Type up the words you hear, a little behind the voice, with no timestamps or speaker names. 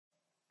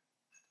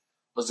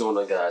What's going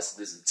on, guys?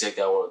 This is Tech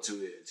Guy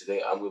 102 here.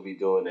 Today I'm going to be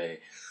doing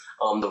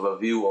the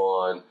review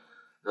on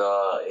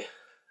the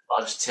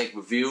Logitech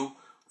Revue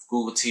with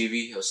Google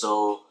TV.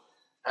 So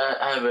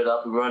I have it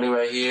up and running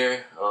right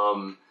here.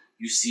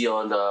 You see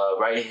on the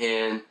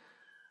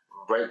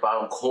right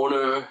bottom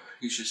corner,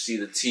 you should see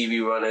the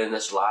TV running.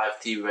 That's live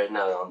TV right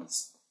now on the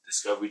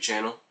Discovery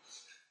Channel.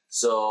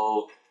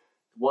 So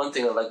one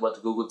thing I like about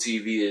the Google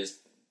TV is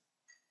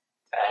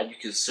that you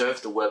can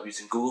surf the web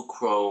using Google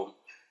Chrome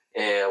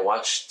and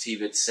watch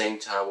TV at the same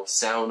time with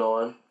sound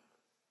on.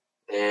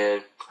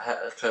 And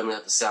I currently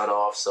have the sound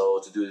off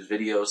to do this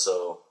video.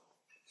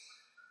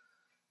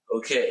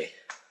 Okay,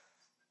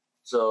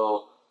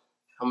 so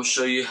I'm gonna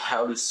show you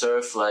how to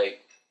surf,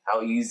 like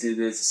how easy it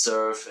is to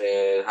surf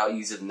and how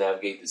easy to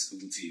navigate this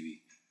Google TV.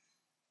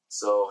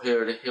 So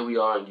here we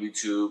are on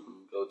YouTube.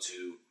 I'm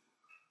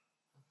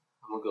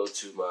gonna go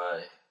to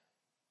my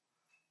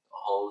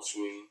home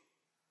screen.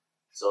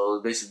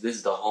 So basically, this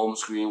is the home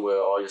screen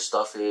where all your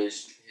stuff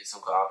is. Hit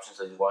some options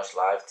like you watch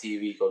live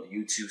TV, go to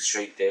YouTube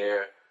straight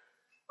there.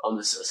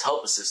 This is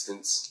help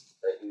assistance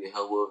that you can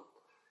help with.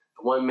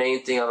 The one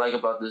main thing I like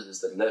about this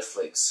is the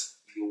Netflix.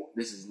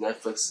 This is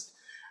Netflix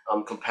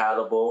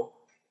compatible,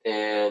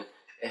 and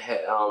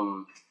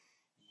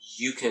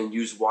you can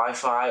use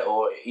Wi-Fi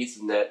or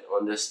Ethernet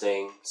on this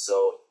thing.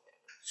 So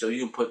you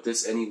can put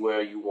this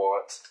anywhere you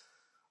want,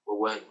 or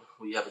when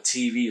you have a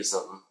TV or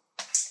something.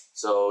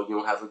 So you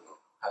don't have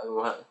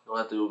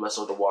to mess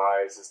with the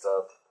wires and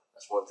stuff.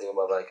 That's one thing I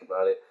like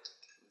about it.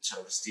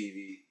 Turn this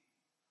TV.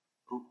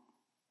 Oop.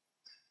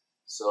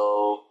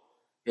 So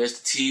here's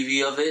the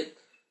TV of it.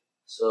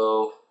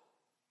 So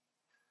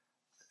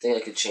I think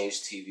I could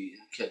change TV.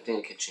 I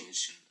think I could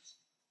change channels.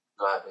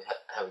 No, I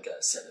haven't got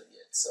it set up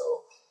yet. So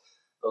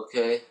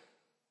okay,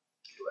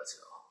 go back to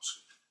the home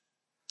screen.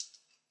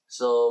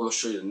 So I'm gonna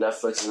show you the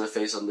Netflix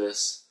interface on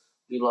this.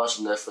 We launched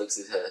Netflix.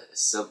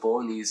 It's simple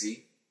and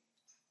easy.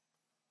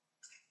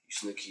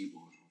 Using the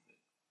keyboard.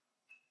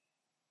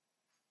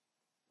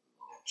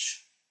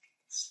 Launch.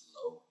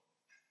 Slow.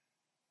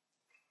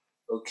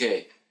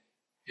 Okay,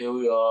 here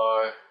we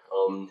are.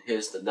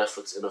 Here's the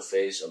Netflix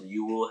interface.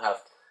 You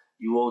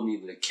will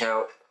need an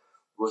account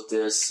with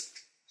this.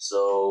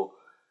 So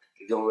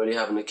if you don't already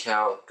have an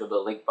account, go to the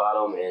link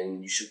bottom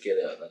and you should get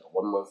like a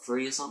 1 month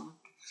free or something.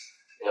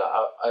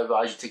 I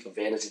advise you take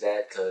advantage of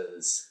that,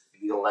 because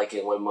if you don't like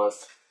it in 1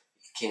 month,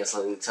 you can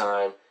cancel any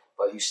time.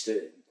 But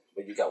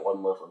you got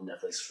 1 month of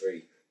Netflix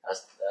free.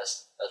 That's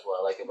what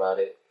I like about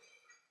it.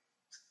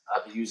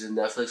 I've been using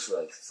Netflix for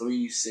like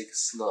 3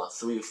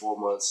 or 4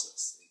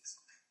 months.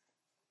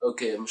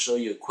 Okay, I'm gonna show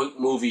you a quick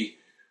movie,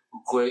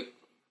 real quick.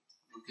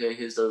 Okay,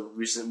 here's the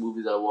recent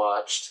movies I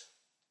watched.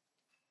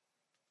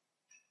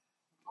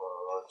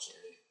 I'll watch a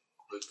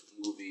quick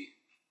movie.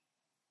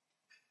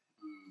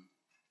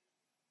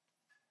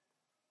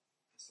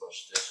 Let's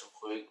watch this real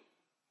quick.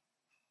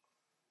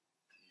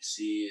 You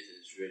see,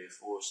 it's rated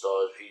 4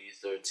 stars,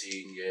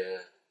 PG-13.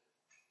 Yeah,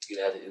 you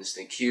can add an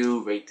instant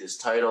queue. Rate this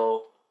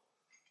title.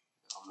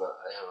 I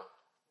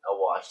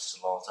watched this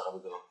a long time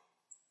ago.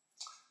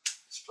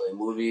 Let's play a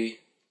movie.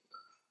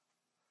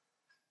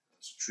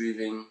 It's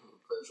retrieving. I'll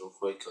play this real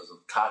quick because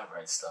of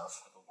copyright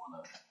stuff. I don't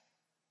want to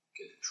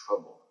get in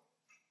trouble.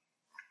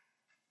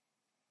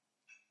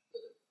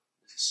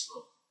 This is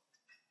slow.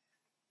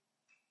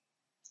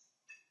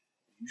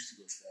 It used to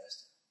go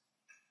faster.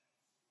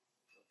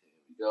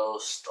 Go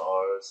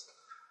stars.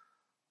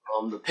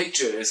 The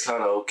picture is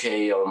kind of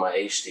okay on my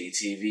HD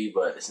TV,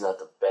 but it's not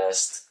the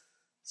best.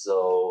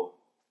 So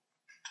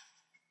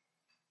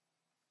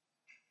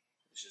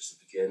it's just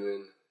the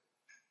beginning.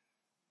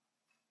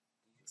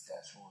 You can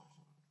fast forward.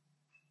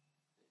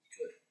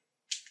 Good.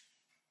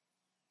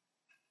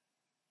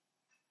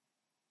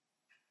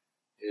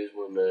 Here's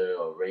when they're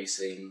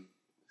racing.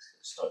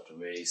 Let's start the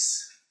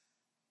race.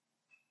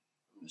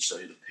 I'm gonna show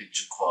you the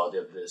picture quality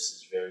of this.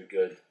 It's very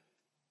good.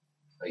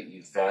 Like,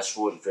 you fast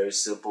forward, very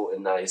simple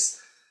and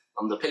nice.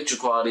 The picture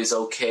quality is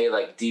okay,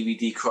 like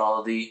DVD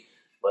quality,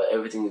 but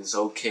everything is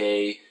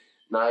okay.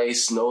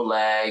 Nice, no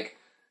lag,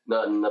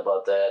 nothing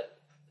about that.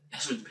 It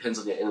actually depends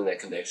on your internet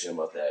connection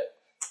about that.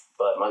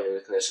 But my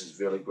internet connection is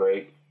really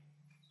great.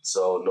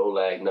 So no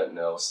lag, nothing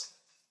else.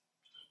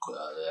 Quit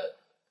out of that.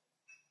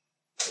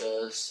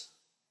 Yes.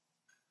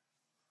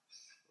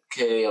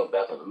 Okay, I'm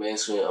back on the main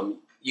screen.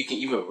 You can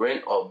even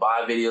rent or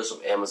buy videos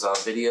from Amazon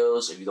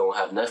Videos if you don't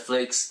have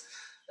Netflix.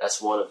 That's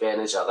one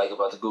advantage I like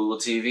about the Google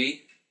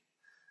TV.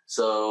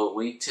 So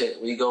we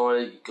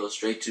go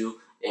straight to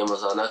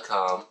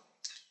Amazon.com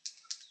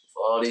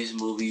for all these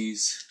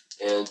movies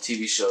and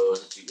TV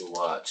shows that you can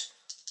watch.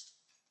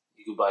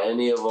 You can buy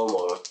any of them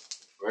or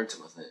rent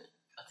them.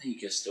 I think you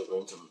can still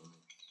rent them.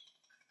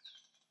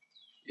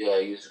 Yeah,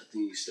 I think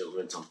you can still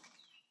rent them.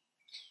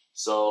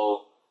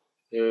 So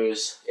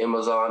here's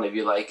Amazon if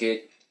you like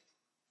it.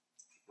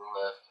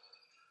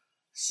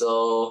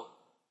 So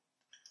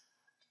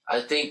I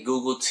think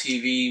Google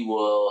TV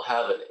will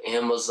have an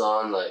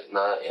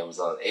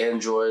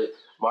Android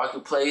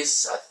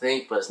marketplace, I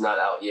think, but it's not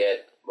out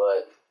yet.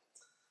 But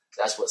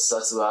That's what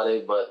sucks about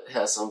it, but it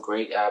has some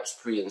great apps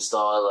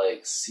pre-installed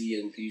like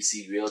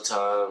CNBC Real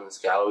Time, it's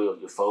gallery of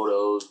your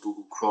photos,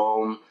 Google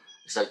Chrome.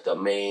 It's like the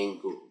main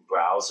Google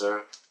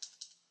browser.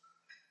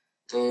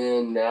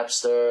 And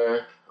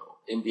Napster,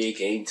 NBA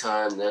Game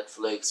Time,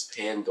 Netflix,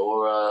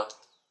 Pandora,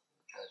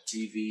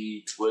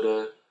 TV,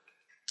 Twitter.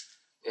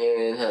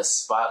 And it has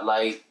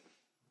Spotlight,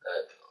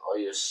 all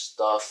your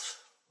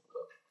stuff,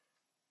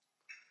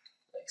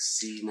 like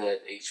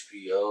CNET,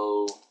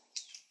 HBO.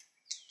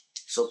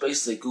 So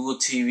basically, Google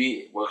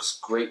TV works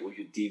great with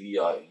your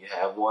DVR if you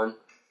have one.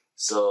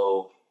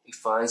 So you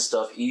find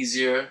stuff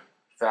easier,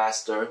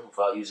 faster,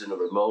 without using a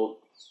remote.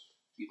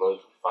 People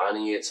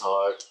finding it's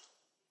hard.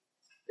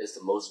 It's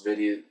the most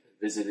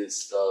visited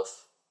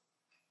stuff.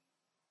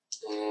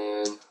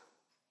 And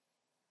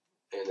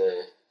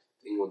a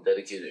thing will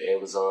dedicate to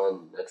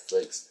Amazon,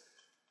 Netflix.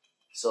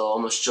 So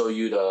I'm gonna show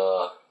you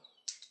the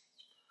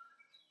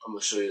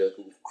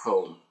Google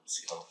Chrome.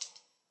 See how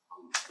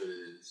good it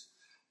is.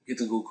 Get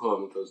the Google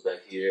Chrome, it goes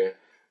back here.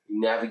 You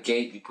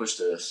navigate, you push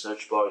the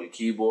search bar on your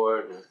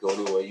keyboard, and go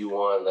anywhere you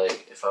want.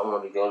 Like if I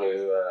want to go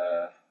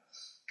to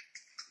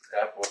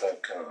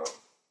Apple.com,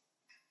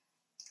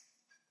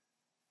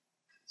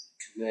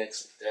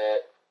 connects with that.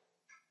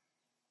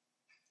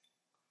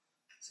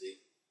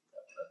 See,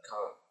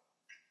 Apple.com.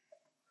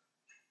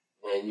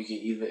 And you can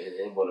even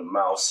enable the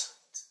mouse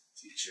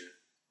feature.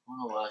 I don't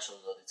know why it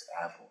shows all these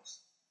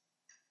apples.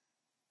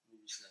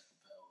 Maybe it's not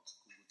compatible to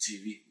Google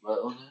TV, but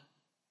okay.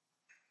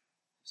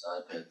 It's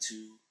iPad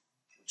 2,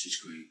 which is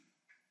great.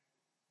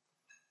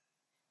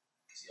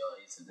 See how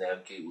easy to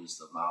navigate with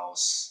the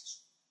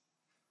mouse.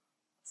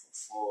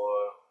 For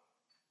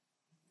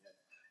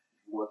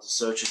if you want to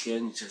search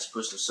again, you just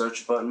push the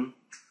search button.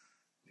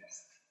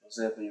 For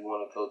example, you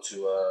want to go to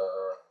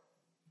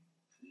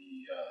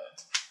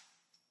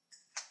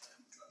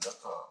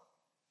Amazon.com.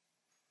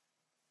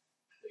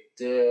 Right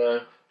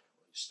there,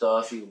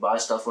 stuff. You can buy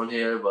stuff on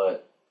here,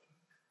 but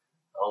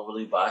I don't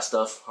really buy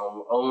stuff. I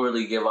don't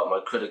really give out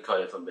my credit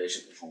card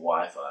information for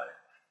Wi-Fi.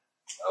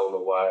 I don't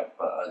know why,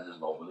 but I just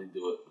don't really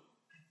do it.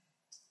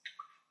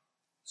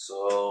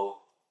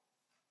 So,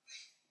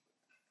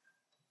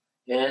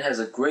 and it has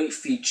a great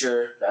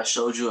feature that I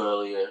showed you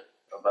earlier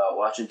about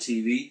watching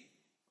TV.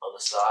 On the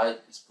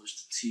side, just push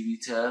the TV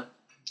tab.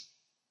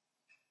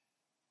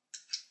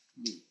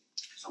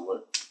 Doesn't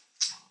work.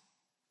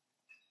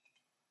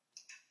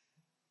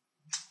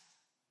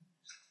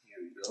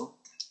 Here we go.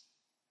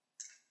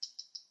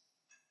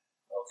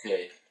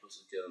 Okay, supposed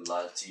to get a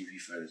lot of TV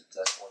first.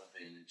 That's one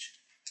advantage.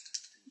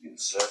 You can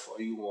surf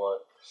all you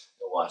want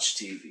and watch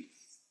TV.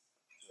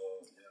 So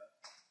yeah,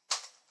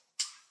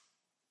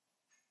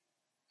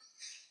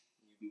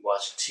 you be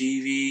watching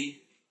TV.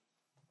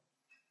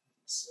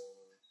 So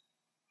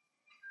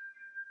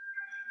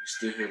you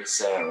still hear the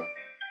sound.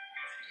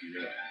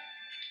 Yeah.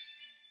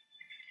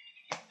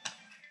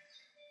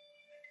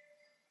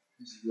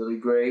 This is really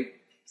great.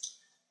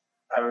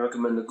 I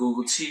recommend the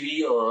Google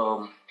TV.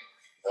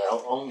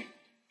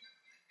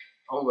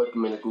 I don't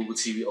recommend the Google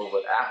TV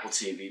over the Apple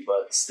TV,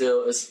 but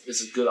still,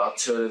 it's a good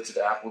alternative to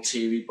the Apple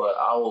TV. But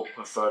I will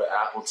prefer the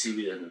Apple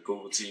TV than the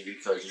Google TV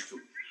because you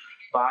can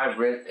buy,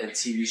 rent, and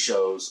TV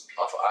shows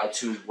off of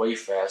iTunes way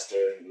faster.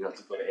 You don't have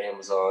to go to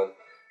Amazon,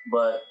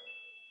 but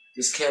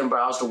this can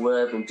browse the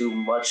web and do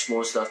much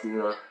more stuff than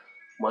the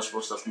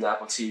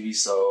Apple TV.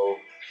 So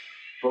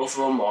both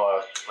of them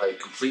are like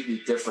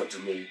completely different to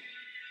me,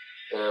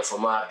 for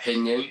my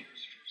opinion.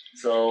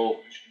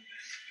 So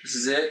this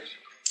is it.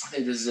 I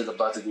think this is it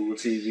about the Google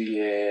TV,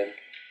 and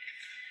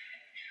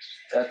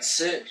that's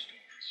it.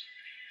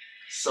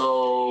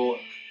 So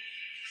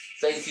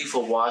thank you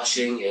for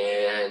watching,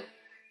 and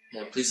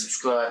please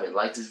subscribe and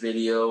like this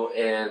video,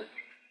 and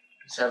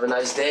just have a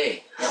nice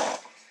day.